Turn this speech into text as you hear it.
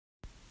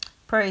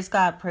Praise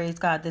God, praise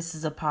God. This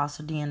is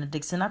Apostle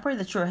DIXON. I pray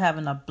that you're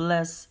having a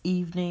blessed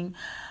evening.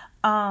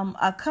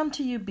 I come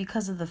to you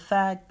because of the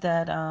fact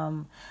that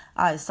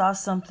I saw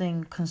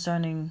something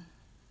concerning,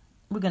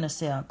 we're going to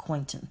say,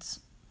 acquaintance.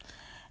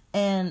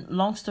 And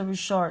long story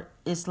short,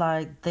 it's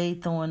like they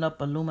throwing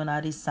up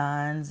Illuminati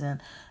signs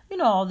and,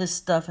 all this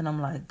stuff. And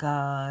I'm like,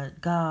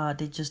 God,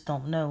 they just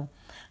don't know.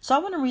 So I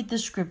want to read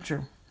this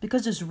scripture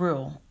because it's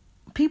real.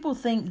 People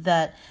think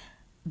that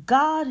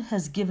God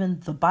has given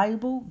the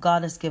Bible,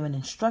 God has given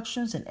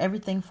instructions and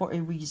everything for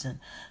a reason.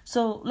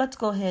 So let's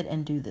go ahead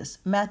and do this.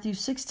 Matthew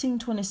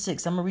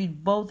 16:26. I'm going to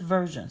read both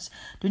versions.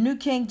 The New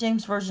King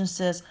James Version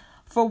says,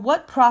 "For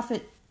what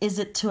profit is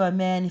it to a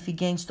man if he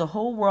gains the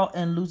whole world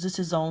and loses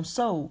his own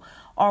soul?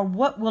 Or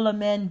what will a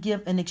man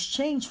give in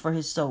exchange for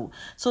his soul?"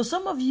 So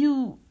some of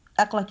you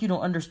act like you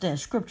don't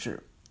understand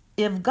scripture.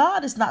 If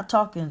God is not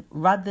talking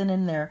right then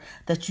and there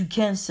that you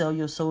can sell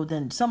your soul,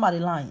 then somebody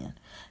lying.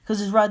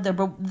 Because it's right there.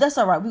 But that's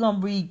all right. We're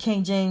going to read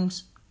King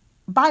James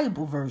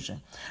Bible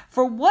version.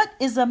 "For what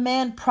is a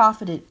man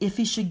profited if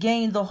he should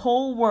gain the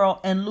whole world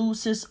and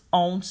lose his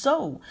own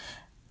soul?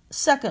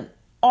 Second,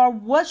 or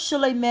what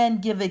shall a man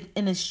give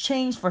in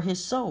exchange for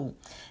his soul?"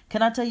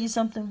 Can I tell you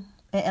something?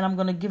 And I'm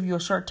going to give you a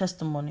short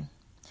testimony.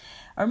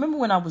 I remember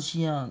when I was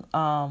young,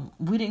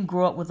 we didn't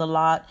grow up with a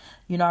lot.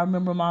 I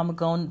remember Mama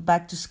going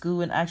back to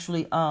school and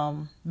actually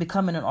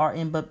becoming an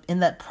RN. But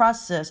in that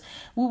process,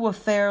 we were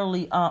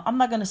fairly, I'm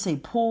not going to say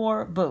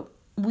poor, but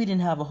we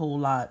didn't have a whole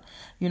lot,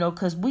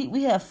 because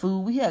we had food,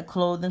 we had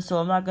clothing. So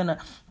I'm not going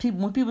to,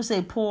 when people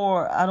say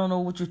poor, I don't know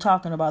what you're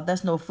talking about.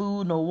 That's no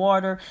food, no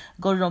water,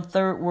 go to them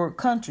third world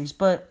countries.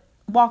 But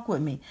walk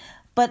with me.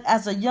 But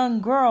as a young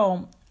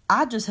girl,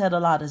 I just had a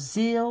lot of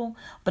zeal,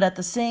 but at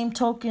the same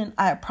token,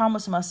 I had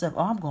promised myself,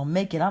 I'm going to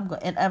make it.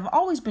 And I've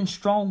always been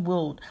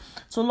strong-willed.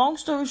 So long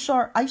story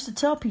short, I used to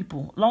tell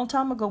people a long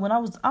time ago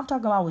I'm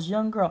talking about I was a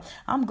young girl,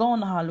 I'm going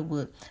to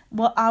Hollywood.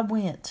 Well, I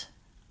went.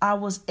 I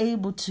was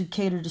able to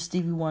cater to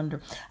Stevie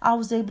Wonder. I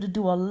was able to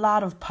do a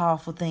lot of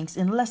powerful things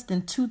in less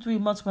than 2-3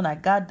 months when I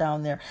got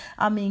down there.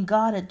 I mean,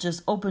 God had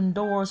just opened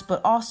doors,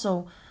 but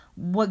also,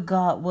 what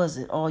God was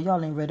it? Oh,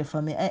 y'all ain't ready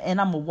for me. And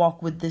I'm going to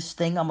walk with this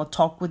thing. I'm going to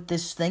talk with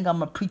this thing. I'm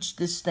going to preach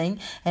this thing.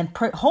 And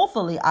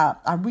hopefully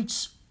I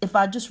reach, if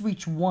I just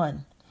reach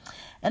one.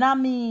 And I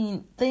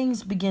mean,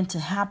 things begin to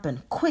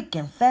happen quick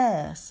and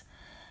fast.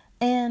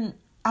 And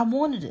I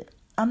wanted it.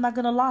 I'm not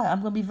going to lie.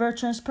 I'm going to be very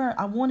transparent.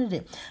 I wanted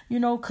it,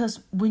 because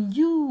when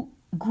you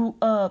grew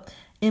up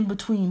in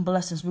between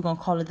blessings, we're going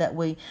to call it that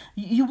way.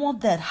 You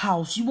want that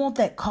house, you want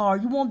that car,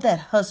 you want that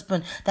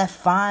husband, that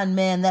fine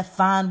man, that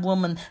fine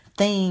woman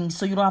thing.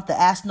 So you don't have to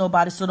ask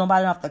nobody, so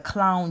nobody don't have to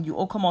clown you.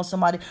 Oh, come on,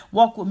 somebody,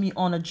 walk with me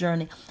on a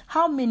journey.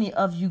 How many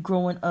of you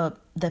growing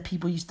up that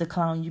people used to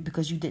clown you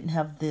because you didn't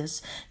have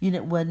this, you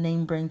didn't wear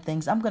name brand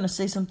things? I'm going to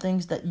say some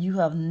things that you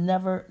have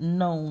never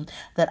known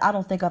that I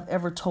don't think I've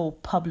ever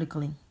told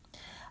publicly.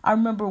 I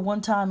remember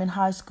one time in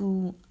high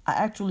school, I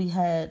actually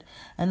had,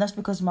 and that's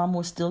because Mom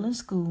was still in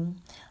school,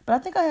 but I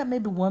think I had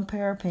maybe one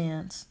pair of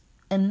pants,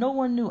 and no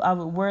one knew I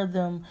would wear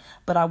them,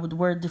 but I would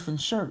wear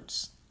different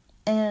shirts.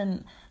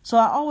 And so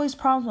I always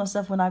promised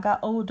myself when I got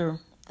older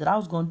that I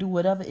was going to do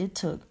whatever it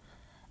took.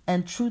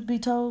 And truth be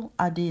told,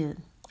 I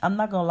did. I'm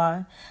not going to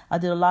lie. I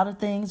did a lot of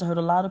things. I hurt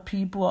a lot of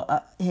people.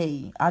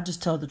 Hey, I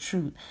just tell the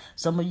truth.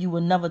 Some of you will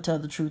never tell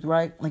the truth,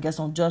 right? I guess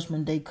on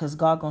Judgment Day, because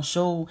God going to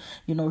show,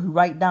 He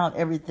write down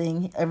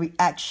everything, every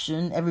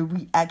action, every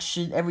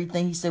reaction,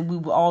 everything. He said we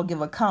will all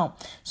give account.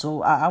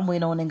 So I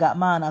went on and got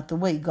mine out the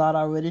way. God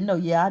already know.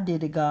 Yeah, I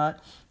did it,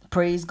 God.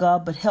 Praise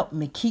God, but help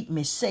me, keep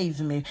me, save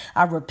me.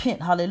 I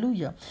repent.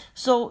 Hallelujah.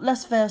 So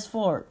let's fast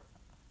forward.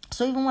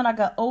 So even when I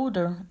got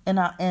older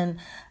and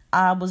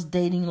I was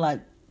dating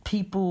like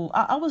people,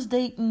 I was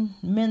dating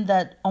men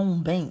that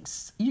own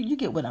banks. You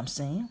get what I'm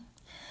saying?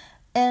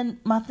 And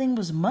my thing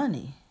was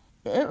money.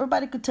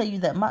 Everybody could tell you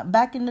that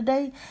back in the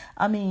day,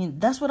 I mean,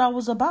 that's what I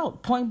was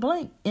about. Point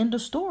blank, end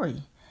of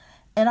story.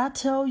 And I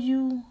tell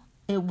you,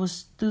 it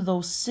was through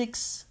those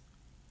 6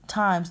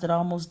 times that I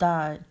almost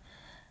died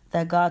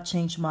that God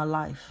changed my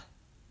life.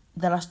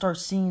 That I start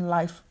seeing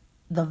life,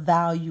 the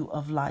value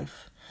of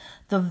life,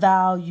 the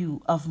value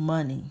of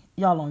money.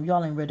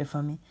 Y'all ain't ready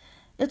for me.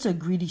 It's a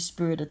greedy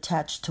spirit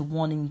attached to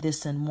wanting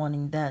this and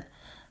wanting that.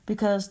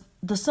 Because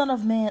the Son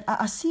of Man,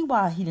 I see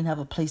why He didn't have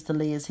a place to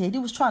lay His head. He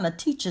was trying to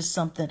teach us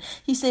something.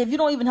 He said, if you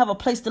don't even have a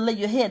place to lay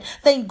your head,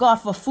 thank God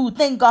for food,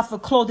 thank God for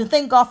clothing,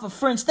 thank God for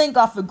friends, thank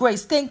God for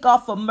grace, thank God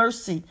for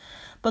mercy.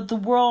 But the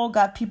world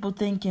got people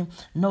thinking,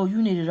 no,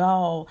 you need it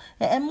all.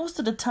 And most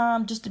of the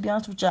time, just to be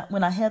honest with you,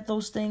 when I had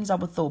those things, I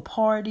would throw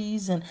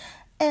parties. And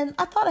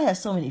I thought I had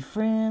so many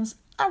friends.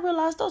 I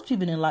realized those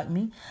people didn't like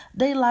me.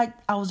 They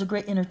liked I was a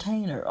great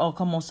entertainer. Oh,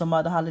 come on,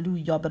 somebody,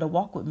 hallelujah, y'all better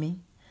walk with me.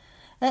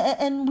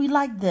 And we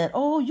like that.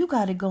 Oh, you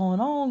got it going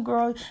on,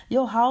 girl.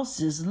 Your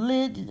house is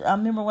lit. I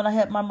remember when I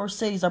had my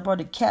Mercedes, I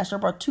brought it cash. I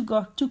brought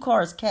two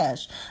cars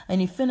cash, an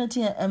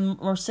Infiniti and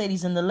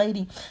Mercedes. And the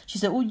lady, she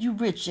said, oh, you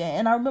rich.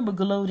 And I remember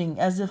gloating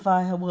as if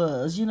I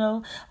was,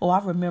 Oh, I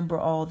remember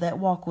all that.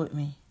 Walk with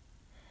me.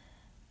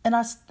 And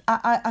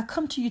I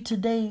come to you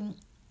today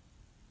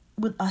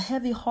with a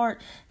heavy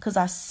heart because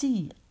I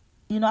see,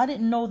 I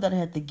didn't know that I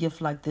had the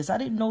gift like this. I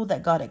didn't know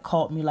that God had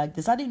called me like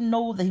this. I didn't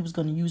know that he was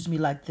going to use me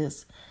like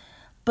this.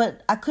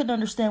 But I couldn't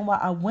understand why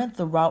I went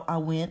the route I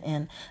went.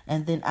 And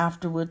then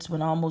afterwards,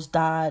 when I almost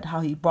died, how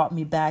he brought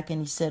me back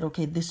and he said,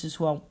 okay, this is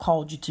who I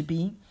called you to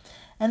be.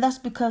 And that's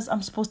because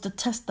I'm supposed to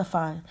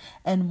testify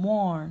and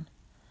warn.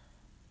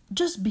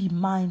 Just be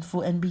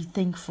mindful and be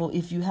thankful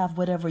if you have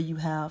whatever you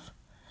have.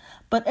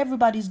 But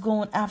everybody's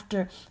going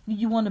after,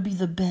 you want to be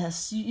the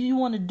best. You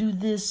want to do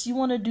this. You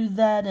want to do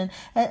that.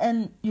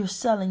 And you're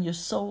selling your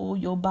soul,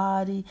 your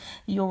body,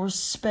 your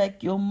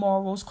respect, your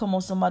morals. Come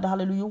on, somebody,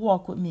 hallelujah,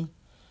 walk with me.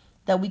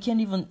 That we can't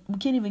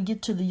even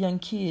get to the young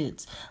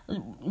kids.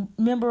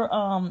 Remember,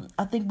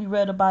 I think we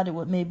read about it,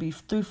 maybe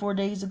 3-4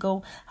 days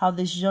ago, how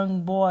this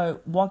young boy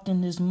walked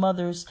in his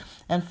mother's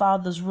and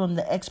father's room,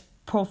 the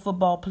ex-pro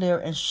football player,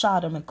 and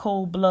shot him in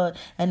cold blood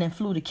and then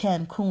flew to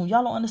Cancun.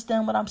 Y'all don't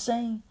understand what I'm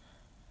saying?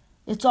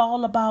 It's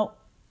all about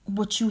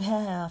what you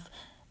have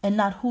and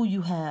not who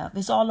you have.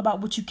 It's all about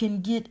what you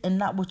can get and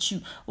not what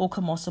you, oh,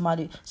 come on,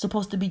 somebody,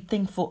 supposed to be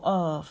thankful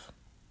of.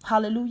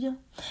 Hallelujah.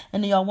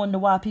 And then y'all wonder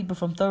why people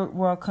from third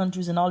world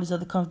countries and all these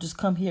other countries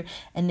come here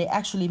and they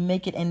actually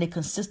make it and they're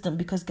consistent,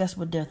 because guess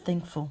what? They're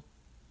thankful.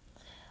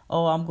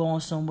 Oh, I'm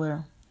going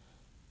somewhere.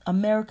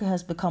 America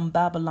has become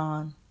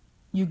Babylon.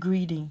 You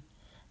greedy.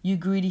 You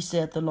greedy,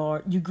 said the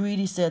Lord. You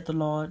greedy, said the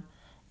Lord.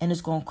 And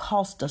it's going to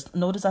cost us.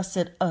 Notice I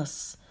said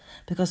us.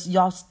 Because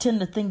y'all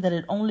tend to think that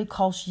it only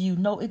costs you.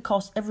 No, it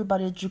costs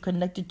everybody that you're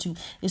connected to,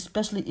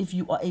 especially if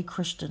you are a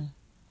Christian.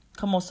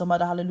 Come on,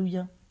 somebody,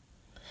 hallelujah.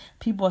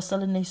 People are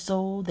selling their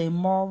soul, their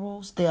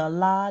morals, their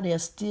lie, their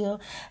steal.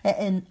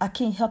 And I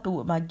can't help it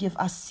with my gift.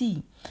 I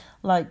see,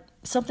 like,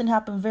 something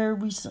happened very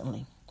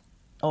recently.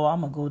 Oh,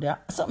 I'm going to go there.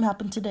 Something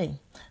happened today.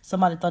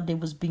 Somebody thought they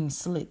was being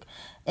slick.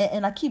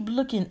 And I keep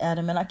looking at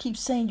him and I keep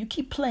saying, you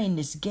keep playing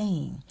this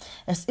game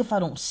as if I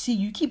don't see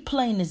you. You keep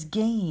playing this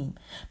game.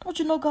 Don't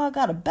you know God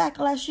got to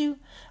backlash you?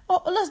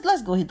 Oh,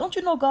 let's go here. Don't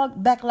you know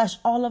God backlash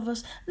all of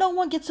us? No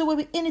one gets away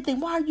with anything.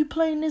 Why are you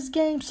playing this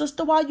game,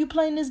 sister? Why are you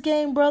playing this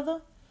game,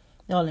 brother?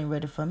 Y'all ain't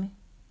ready for me.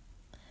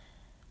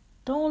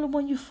 The only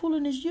one you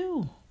fooling is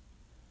you.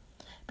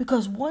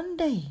 Because one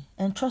day,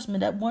 and trust me,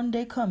 that one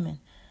day coming,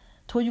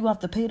 to where you have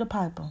to pay the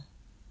piper.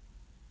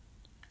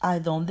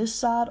 Either on this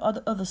side or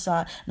the other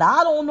side. Now,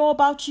 I don't know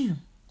about you.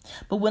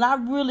 But when I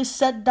really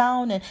sat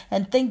down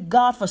and thank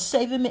God for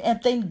saving me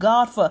and thank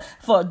God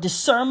for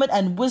discernment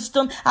and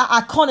wisdom,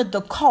 I counted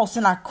the cost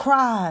and I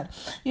cried.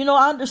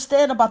 I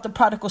understand about the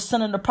prodigal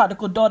son and the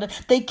prodigal daughter.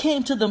 They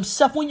came to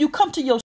themselves. When you come to your